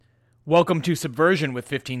Welcome to Subversion with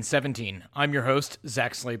 1517. I'm your host,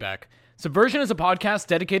 Zach Slayback. Subversion is a podcast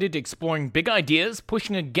dedicated to exploring big ideas,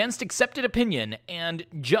 pushing against accepted opinion, and,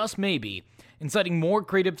 just maybe, inciting more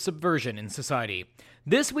creative subversion in society.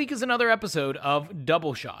 This week is another episode of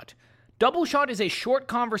Double Shot. Double Shot is a short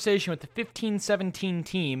conversation with the 1517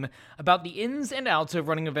 team about the ins and outs of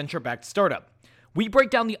running a venture-backed startup. We break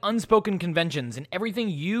down the unspoken conventions and everything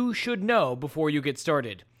you should know before you get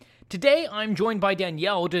started. Today, I'm joined by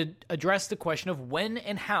Danielle to address the question of when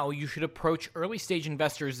and how you should approach early-stage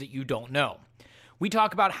investors that you don't know. We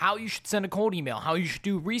talk about how you should send a cold email, how you should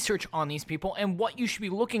do research on these people, and what you should be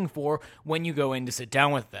looking for when you go in to sit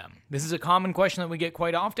down with them. This is a common question that we get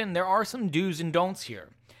quite often. There are some do's and don'ts here.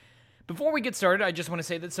 Before we get started, I just want to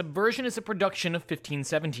say that Subversion is a production of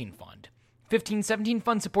 1517 Fund. 1517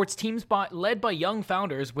 Fund supports teams led by young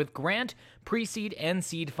founders with grant, pre-seed, and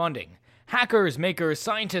seed funding. Hackers, makers,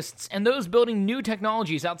 scientists, and those building new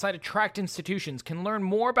technologies outside of tracked institutions can learn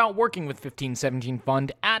more about working with 1517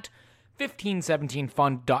 Fund at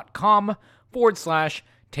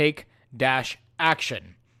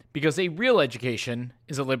 1517fund.com/take-action. Because a real education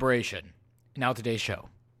is a liberation. Now today's show.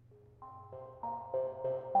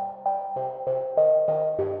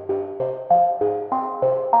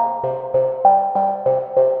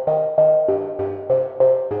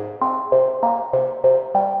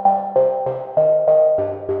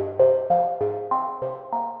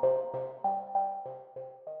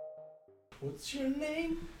 What's your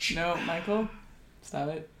name? No, Michael. Stop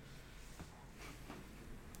it.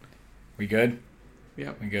 We good?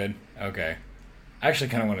 Yep. We good? Okay. I actually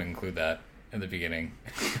kind of want to include that at the beginning.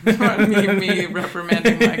 me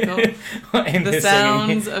reprimanding Michael. The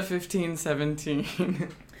sounds of 1517.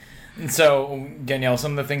 And so, Danielle,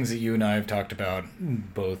 some of the things that you and I have talked about,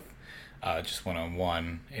 both just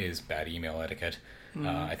one-on-one, is bad email etiquette.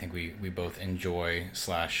 I think we both enjoy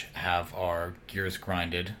 / have our gears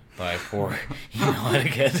grinded by poor email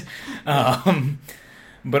etiquette.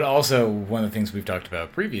 But also, one of the things we've talked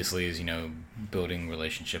about previously is, building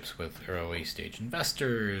relationships with early stage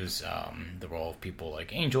investors, the role of people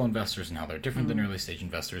like angel investors and how they're different than early stage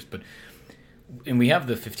investors. And we have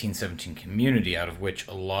the 1517 community, out of which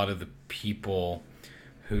a lot of the people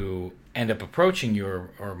who end up approaching you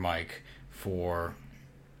or Mike for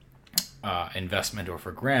investment or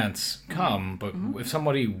for grants come, but if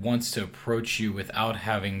somebody wants to approach you without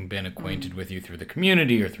having been acquainted with you through the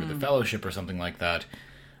community or through the fellowship or something like that,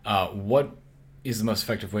 what is the most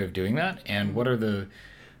effective way of doing that, and what are the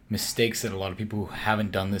mistakes that a lot of people who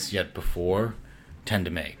haven't done this yet before tend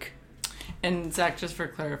to make? And Zach, just for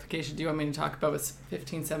clarification, do you want me to talk about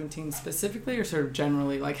 1517 specifically, or sort of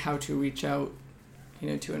generally, like how to reach out,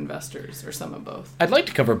 to investors, or some of both? I'd like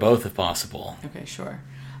to cover both if possible. Okay, sure.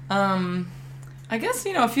 I guess,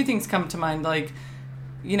 a few things come to mind. Like,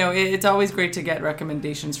 it's always great to get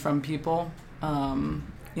recommendations from people.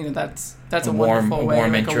 That's a wonderful way. A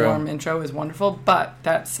warm intro is wonderful. But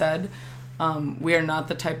that said, we are not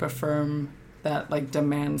the type of firm that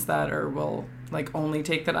demands that or will only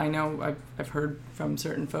take that. I know I've heard from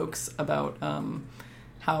certain folks about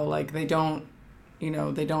how they don't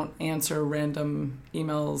answer random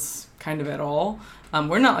emails kind of at all.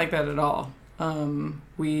 We're not like that at all.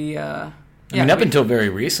 Until very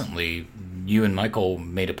recently, you and Michael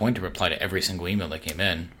made a point to reply to every single email that came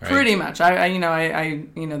in, right? Pretty much. I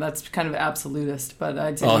that's kind of absolutist, but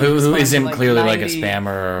I'd say. Well, who isn't clearly 90, a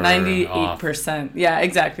spammer? 98%. Yeah,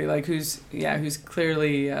 exactly. Who's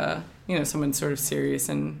clearly someone sort of serious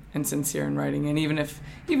and sincere in writing, and even if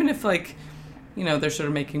they're sort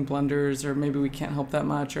of making blunders, or maybe we can't help that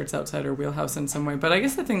much, or it's outside our wheelhouse in some way. But I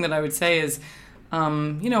guess the thing that I would say is,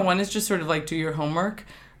 one is just sort of do your homework.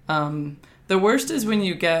 The worst is when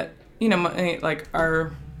you get,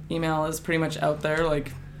 our email is pretty much out there.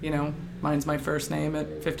 Mine's my first name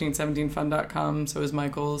at 1517fund.com. So is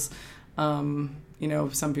Michael's. Some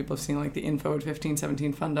people have seen the info at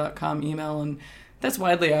 1517fund.com email, and that's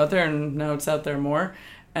widely out there, and now it's out there more.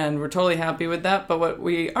 And we're totally happy with that. But what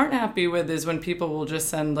we aren't happy with is when people will just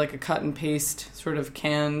send a cut and paste sort of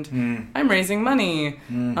canned, I'm raising money.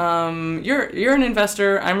 You're an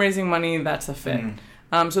investor. I'm raising money. That's a fit.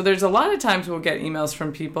 So there's a lot of times we'll get emails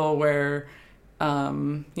from people where,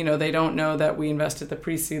 they don't know that we invest at the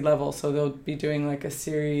pre-seed level. So they'll be doing a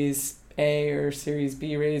Series A or Series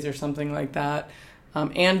B raise or something like that.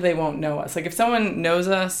 And they won't know us. If someone knows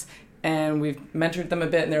us and we've mentored them a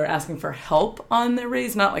bit and they're asking for help on their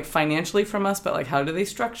raise, not financially from us, but how do they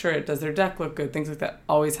structure it? Does their deck look good? Things like that.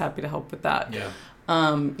 Always happy to help with that. Yeah.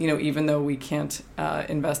 Even though we can't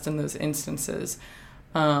invest in those instances.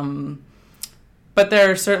 But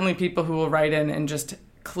there are certainly people who will write in and just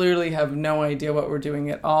clearly have no idea what we're doing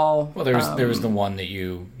at all. Well, there was the one that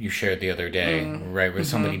you shared the other day, right, where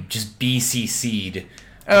somebody just BCC'd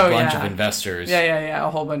a bunch of investors. Yeah, a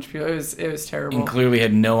whole bunch of people. It was terrible. And clearly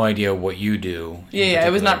had no idea what you do. Yeah,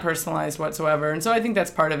 it was not personalized whatsoever. And so I think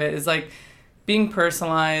that's part of it, is like being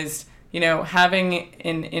personalized, having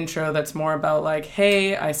an intro that's more about like,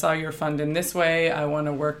 hey, I saw your fund in this way. I want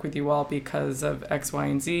to work with you all because of X, Y,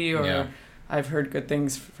 and Z, or I've heard good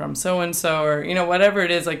things from so-and-so, or, whatever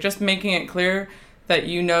it is, like just making it clear that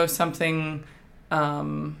something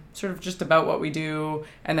sort of just about what we do,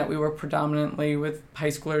 and that we work predominantly with high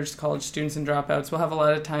schoolers, college students, and dropouts. We'll have a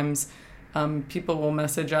lot of times people will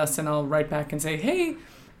message us, and I'll write back and say, hey,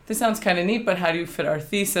 this sounds kind of neat, but how do you fit our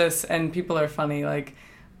thesis? And people are funny. Like,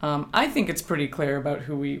 I think it's pretty clear about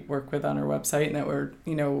who we work with on our website, and that we're,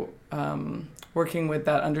 working with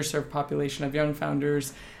that underserved population of young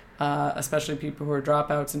founders, especially people who are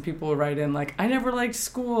dropouts, and people will write in like, I never liked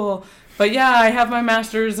school, but yeah, I have my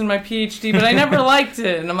master's and my PhD, but I never liked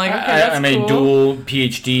it. And I'm like, okay, that's I'm cool. a dual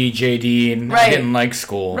PhD, JD, and I didn't like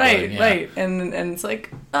school. Right. And it's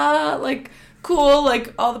like, cool,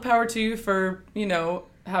 like all the power to you for,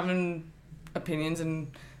 having opinions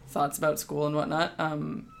and thoughts about school and whatnot.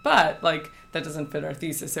 But like, that doesn't fit our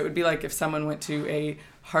thesis. It would be like if someone went to a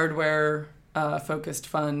hardware focused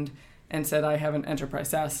fund and said, I have an enterprise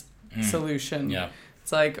SaaS solution. Yeah.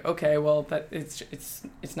 It's like, okay, well, that it's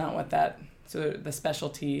not what so the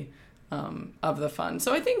specialty of the fund.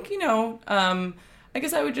 So I think, I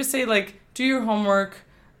guess I would just say, like, do your homework,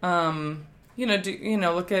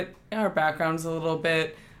 look at our backgrounds a little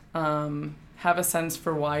bit, have a sense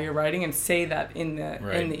for why you're writing, and say that in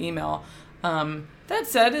the email. That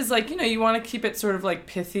said, is like, you want to keep it sort of like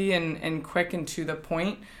pithy and quick and to the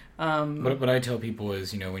point. What I tell people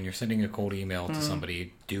is, when you're sending a cold email to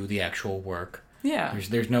somebody, do the actual work. Yeah.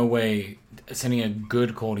 There's no way, sending a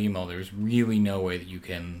good cold email, there's really no way that you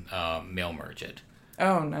can mail merge it.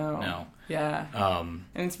 Oh, no. No. Yeah. And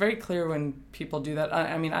it's very clear when people do that.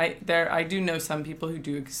 I mean, I do know some people who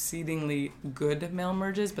do exceedingly good mail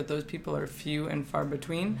merges, but those people are few and far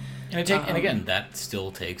between. And again, that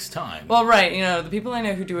still takes time. Well, right. The people I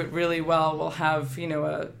know who do it really well will have,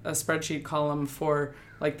 a spreadsheet column for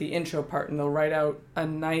like the intro part, and they'll write out a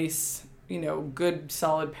nice, good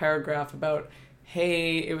solid paragraph about,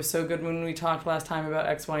 hey, it was so good when we talked last time about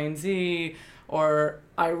X, Y, and Z, or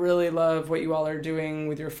I really love what you all are doing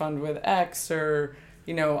with your fund with X, or,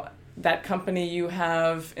 that company you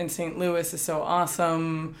have in St. Louis is so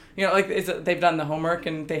awesome. They've done the homework,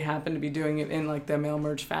 and they happen to be doing it in like the mail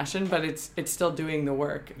merge fashion, but it's still doing the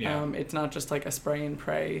work. Yeah. It's not just like a spray and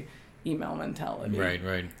pray email mentality.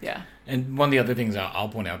 Right. Yeah. And one of the other things I'll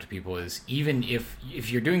point out to people is, even if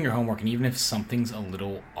you're doing your homework, and even if something's a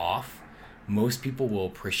little off, most people will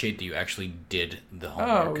appreciate that you actually did the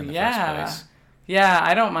homework in the first place. Yeah,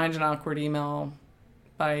 I don't mind an awkward email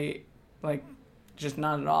by, like, just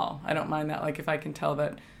not at all. I don't mind that. Like, if I can tell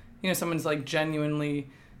that, someone's, like, genuinely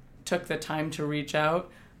took the time to reach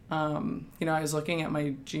out. I was looking at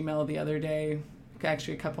my Gmail the other day,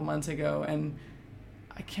 actually a couple months ago, and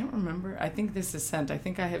I can't remember. I think this is sent. I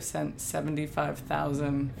think I have sent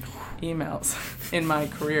 75,000 emails in my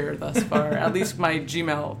career thus far. At least my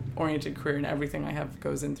Gmail-oriented career, and everything I have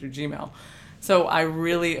goes in through Gmail. So I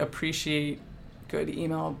really appreciate good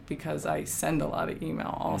email, because I send a lot of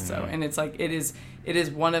email also. Mm-hmm. And it's like, it is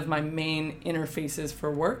one of my main interfaces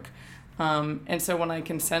for work. And so when I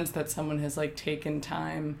can sense that someone has like taken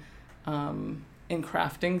time in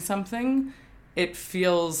crafting something, it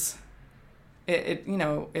feels...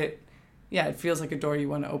 It feels like a door you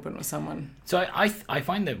want to open with someone. So I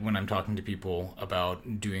find that when I'm talking to people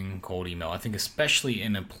about doing cold email, I think especially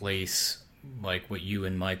in a place like what you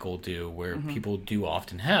and Michael do, where people do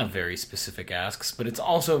often have very specific asks, but it's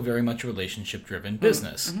also very much a relationship-driven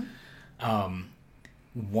business. Mm-hmm.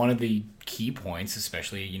 One of the key points,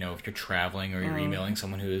 especially, if you're traveling or you're emailing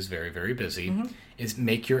someone who is very, very busy, is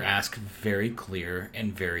make your ask very clear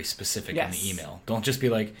and very specific in the email. Don't just be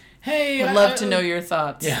like, hey... Would love to know your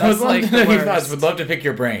thoughts. Yeah, would love to know your thoughts. Would love to pick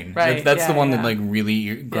your brain. Right. That's the one that like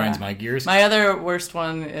really grinds my gears. My other worst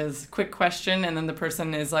one is quick question, and then the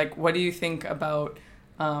person is like, what do you think about...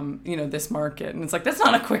 this market, and it's like, that's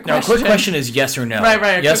not a quick question. No, a quick question is yes or no.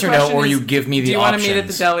 Right. Yes or no, or you give me the options. Do you want to meet at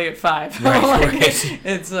the deli at 5? Right.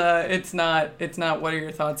 It's not. What are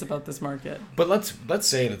your thoughts about this market? But let's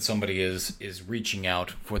say that somebody is reaching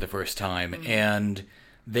out for the first time, and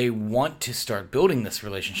they want to start building this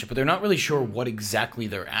relationship, but they're not really sure what exactly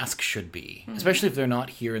their ask should be, especially if they're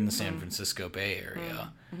not here in the San Francisco Bay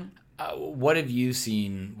Area. What have you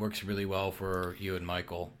seen works really well for you and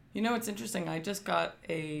Michael? You know, it's interesting. I just got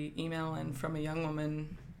a email in from a young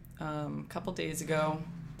woman a couple days ago.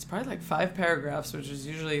 It's probably like 5 paragraphs, which is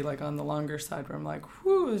usually like on the longer side where I'm like,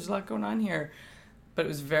 whew, there's a lot going on here. But it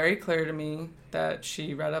was very clear to me that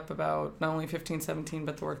she read up about not only 1517,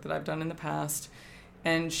 but the work that I've done in the past.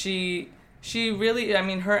 And she really, I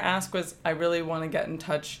mean, her ask was, I really want to get in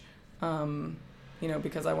touch,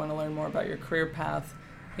 because I want to learn more about your career path.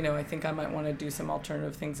 I think I might want to do some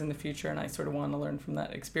alternative things in the future, and I sort of want to learn from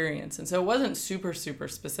that experience. And so it wasn't super, super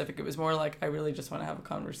specific. It was more like, I really just want to have a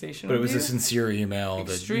conversation with you. But it was a sincere email.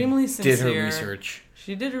 Extremely sincere. Did her research.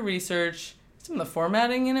 She did her research. Some of the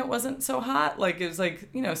formatting in it wasn't so hot. Like, it was like,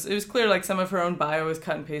 it was clear, like, some of her own bio was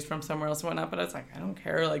cut and paste from somewhere else and whatnot, but I was like, I don't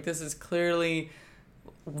care. Like, this is clearly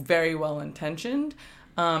very well intentioned.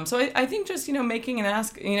 So I think just, making an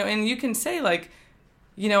ask, and you can say, like,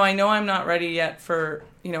 I know I'm not ready yet for,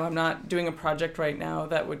 I'm not doing a project right now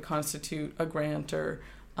that would constitute a grant or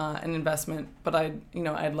an investment, but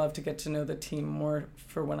I'd love to get to know the team more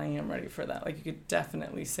for when I am ready for that. Like, you could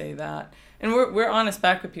definitely say that. And we're honest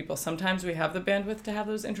back with people. Sometimes we have the bandwidth to have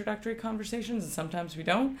those introductory conversations, and sometimes we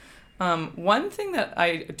don't. One thing that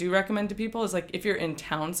I do recommend to people is, like, if you're in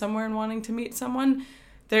town somewhere and wanting to meet someone,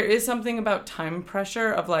 there is something about time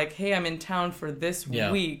pressure of like, hey, I'm in town for this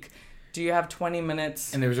week. Do you have 20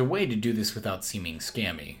 minutes? And there's a way to do this without seeming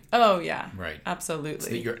scammy. Oh, yeah. Right. Absolutely. So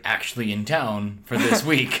that you're actually in town for this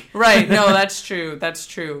week. Right. No, that's true. That's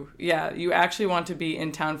true. Yeah, you actually want to be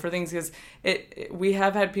in town for things because we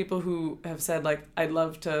have had people who have said, like, I'd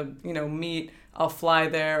love to, meet. I'll fly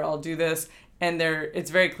there. I'll do this. And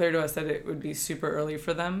it's very clear to us that it would be super early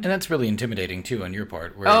for them. And that's really intimidating, too, on your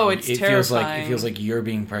part. Where it's terrifying. It feels like you're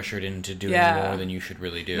being pressured into doing more than you should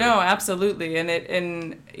really do. No, absolutely. And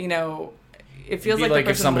it feels like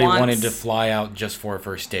if somebody wanted to fly out just for a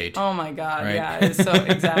first date. Oh, my God. Right? Yeah, it's so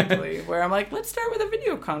exactly. Where I'm like, let's start with a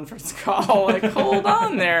video conference call. Like, hold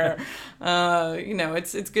on there.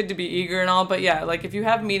 It's good to be eager and all. But, yeah, like, if you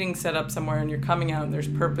have meetings set up somewhere and you're coming out and there's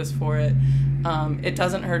purpose for it, it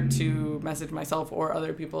doesn't hurt to message myself or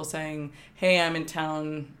other people saying, hey, I'm in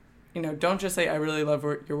town. Don't just say, I really love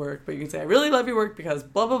your work, but you can say, I really love your work because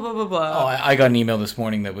blah, blah, blah, blah, blah. Oh, I got an email this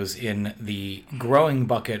morning that was in the growing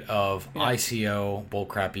bucket of ICO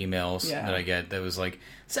bullcrap emails that I get that was like,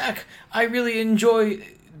 Zach, I really enjoy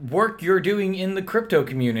work you're doing in the crypto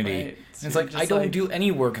community. Right. And it's like, I don't do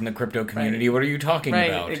any work in the crypto community. Right. What are you talking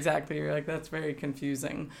about? Right, exactly. You're like, that's very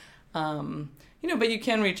confusing. But you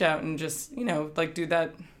can reach out and just, like do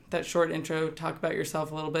that short intro, talk about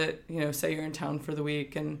yourself a little bit, say you're in town for the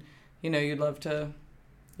week and, you'd love to,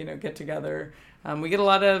 get together. We get a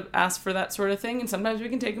lot of asks for that sort of thing, and sometimes we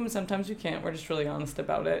can take them and sometimes we can't. We're just really honest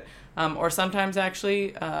about it. Or sometimes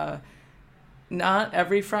actually, not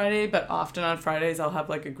every Friday, but often on Fridays, I'll have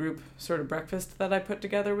like a group sort of breakfast that I put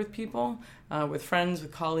together with people, with friends,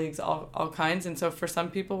 with colleagues, all kinds. And so for some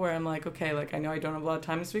people where I'm like, okay, like I know I don't have a lot of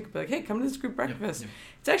time this week, but like, hey, come to this group breakfast. Yep.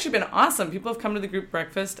 It's actually been awesome. People have come to the group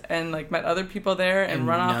breakfast and like met other people there and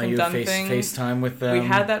run off and done things. FaceTime with them. We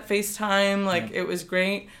had that FaceTime. Like it was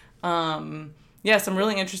great. Some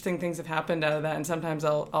really interesting things have happened out of that. And sometimes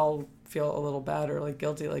I'll feel a little bad or like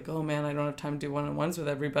guilty, like, oh man, I don't have time to do one-on-ones with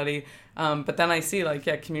everybody. But then I see like,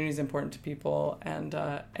 community is important to people and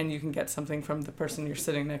you can get something from the person you're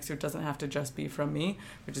sitting next to. It doesn't have to just be from me,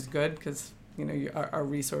 which is good because, our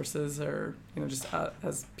resources are, just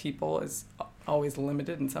as people is always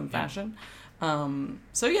limited in some fashion.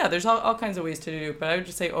 There's all kinds of ways to do it, but I would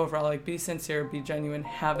just say overall, like be sincere, be genuine,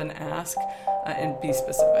 have an ask, and be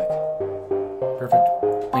specific. Perfect.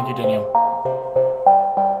 Thank you, Danielle.